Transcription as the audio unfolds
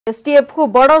STF को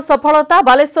बड़ सफलता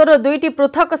बालेश्वर दुईटी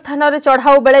पृथक स्थान में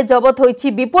चढ़ाऊ बेले जबत होईछि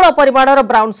विपुल परिमाणर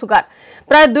ब्राउन सुगार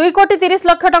प्राय 2 कोटी 30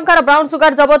 लाख टंकार ब्राउन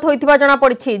सुगार जबत होइथिबा जणा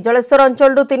पड़िछि। जलेश्वर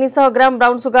अंचल 300 ग्राम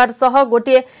ब्राउन सुगार सह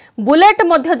गोटे बुलेट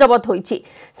मध्य जबत होईछि।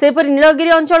 सेपरि नीलगिरी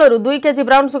अंचल 2 केजी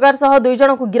ब्राउन सुगार सह 2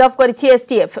 जन को गिरफ करिछि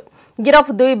एसटीएफ।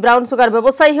 गिरफ 2 ब्राउन सुगार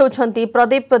व्यवसायी हेउछंती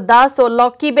प्रदीप दास और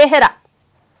लकी बेहेरा।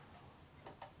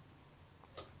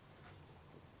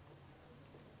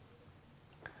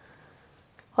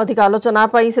 अधिक आलोचना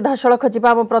सीधा सड़क जा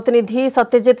आम प्रतिनिधि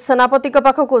सत्यजित सेनापति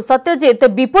पाखक। सत्यजित,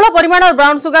 विपुल परिमाण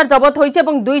ब्राउन सुगार जबत होइछि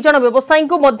एवं 2 जन व्यवसायी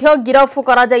को मध्य गिरफ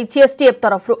करा जाइछि एसटीएफ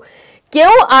तरफ।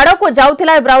 केउ आड़ को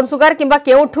जाउथिला ब्राउन सुगार किंबा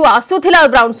केउठु आसुथिला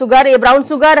ब्राउन सुगार, ए ब्राउन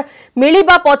सुगार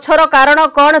मिलिबा पछर कारण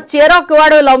कोन, चेर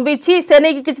कुआडे लंबीछि से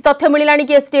नै किछि तथ्य मिलिलानी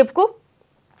कि एसटीएफ को?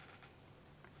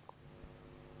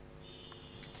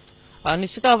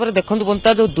 निश्चित भाव में देखते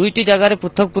बनता जो 2टी जगह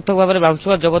पृथक पृथक भाव में ब्राउन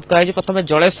सुगार जबत कराई। प्रथम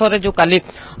जलेश्वर जो काली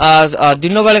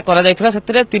दिन बेले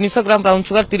कर 300 ग्राम ब्राउन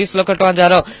सुगार 30 लाख टका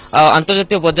जार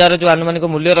अंतर्जातीय बजार जो आनुमानिक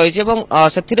मूल्य रही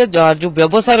है जो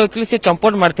व्यवसाय रही से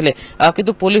चंपट मारते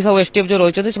किंतु पुलिस और एसटीएफ जो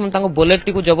रही बुलेट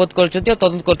टी जबत कर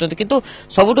तदंत कर।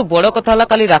 सबुठ बड़ कथा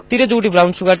काली राति जो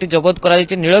ब्राउन सुगार टी जबत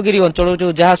कर नीलगिरी अंचल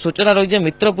जो जहाँ सूचना रही है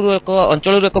मित्रपुर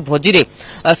अंचल एक भोजी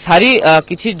सारी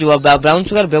किसी ब्राउन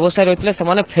सुगार व्यवसाय रही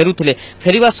है फेरुले।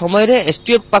 फेरिबा समय रे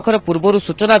एसटीएफ पाखरे पूर्वरु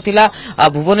सूचना थिला।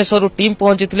 भुवनेश्वर टीम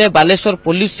पहुंची बालेश्वर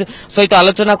पुलिस सहित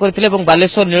आलोचना करथिले एवं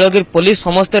बालेश्वर नीलगिरी पुलिस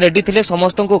समस्त रेडी थिले।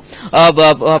 समस्त को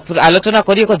आलोचना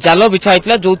करी एक जाल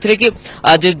बिछाइथिला जोथिरे कि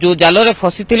जो जाल रे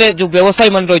फसी थिले जो व्यवसायी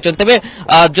मन रहिछन। तबे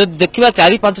जो देखिबा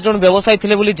 4-5 जन व्यवसायी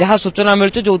थिले बोली जहां सूचना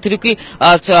मिलछ जोथिरे कि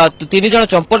 3 जन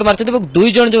चंपट मारछन एवं 2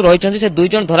 जन जो रहिछन से 2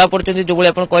 जन धरा पड़छन। जो बोली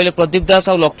आपण कहले प्रदीप दास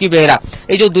और लकी बेहेरा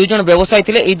ए जो 2 जन व्यवसायी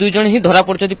थिले ए 2 जन ही धरा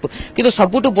पड़छन। किंतु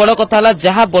सबुठ बड़ कथा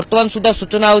जहां वर्तमान सुधा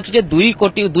सूचना होची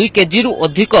 2 केजी रु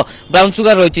अधिक ब्राउन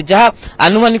सुगार रही जहां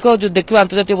आनुमानिक जो देखिए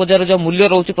अंतर्जातीय बजार जो मूल्य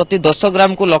रोचे प्रति 10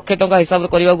 ग्राम को लाख टंका हिसाब से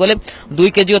करबा गले 2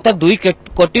 केजी अर्थात 2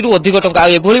 कोटी रु अधिक टंका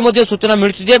एभली सूचना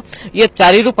मिलुछि जे ये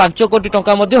 4 रु 5 कोटी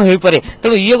टंका होई पारे।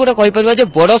 तेणु ये गोटे कहि परबा जे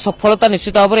बड़ सफलता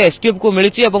निश्चित भाव में एसटीएफ को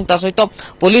मिली और ता सहित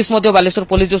पुलिस बालेश्वर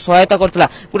पुलिस जो सहायता करथिला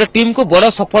गोटे टीम को बड़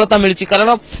सफलता मिली।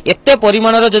 कारण एते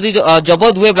परिमाणर जदि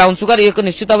जबत हुए ब्राउन सुगार एक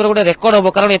निश्चित भाव में गोटे रेकर्ड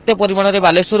हो। कारण एते परिमाण में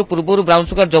बालेश्वर पूर्व ब्राउन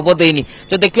सुगार जबत देनी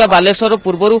जो देखिए बालेश्वर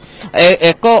पूर्व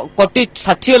 1 कोटी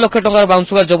 60 लाख टंका ब्राउन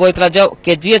सुगार जब होता जो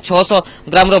केजी 600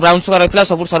 ग्राम ब्राउन सुगार होता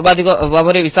सब सर्वाधिक भाव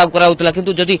में हिसाब कराउतला।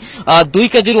 किंतु जदि 2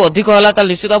 केजी रु अधिक होला ता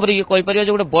निश्चित भाव में ये कहि परिबा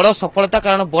जे गोटे बड़ सफलता।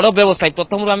 कारण बड़ व्यवसाय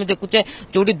प्रथम आम देखुचे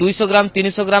जो 200 ग्राम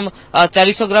 300 ग्राम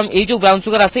 400 ग्राम ये जो ब्राउन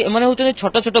सुगार आसे एमाने होचने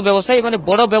छोट छोट व्यवसायी माने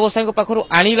बड़ व्यवसायी पाखरु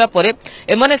आनिला परे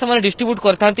एमाने समाने डिस्ट्रीब्यूट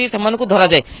करथांती सेमान को धरा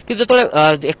जाए। कि जतले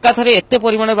एकाथरे एते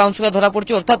परिमाण ब्राउन सुगार धरा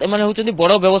पड़छि अर्थात एमाने होचने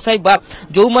बड़ व्यवसायी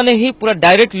जो माने ही पूरा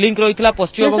डायरेक्ट लिंक रही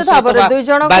पश्चिम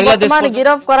बांग्लादेश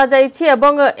गिरफ करा जायछि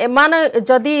एवं एमान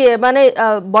जदि माने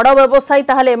बड़ व्यवसायी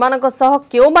ताहले एमानक सह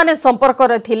केउ माने संपर्क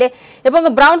रे थिले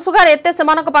एवं ब्राउन सुगार एते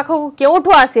सेमानक पाखो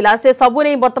केउठु आसिला से सबु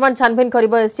नै वर्तमान छानबीन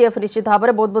करिबो एसटीएफ। निश्चित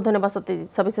भाबरे बहुत बहुत धन्यवाद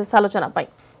सत्यजित सविशेष आलोचना पाई।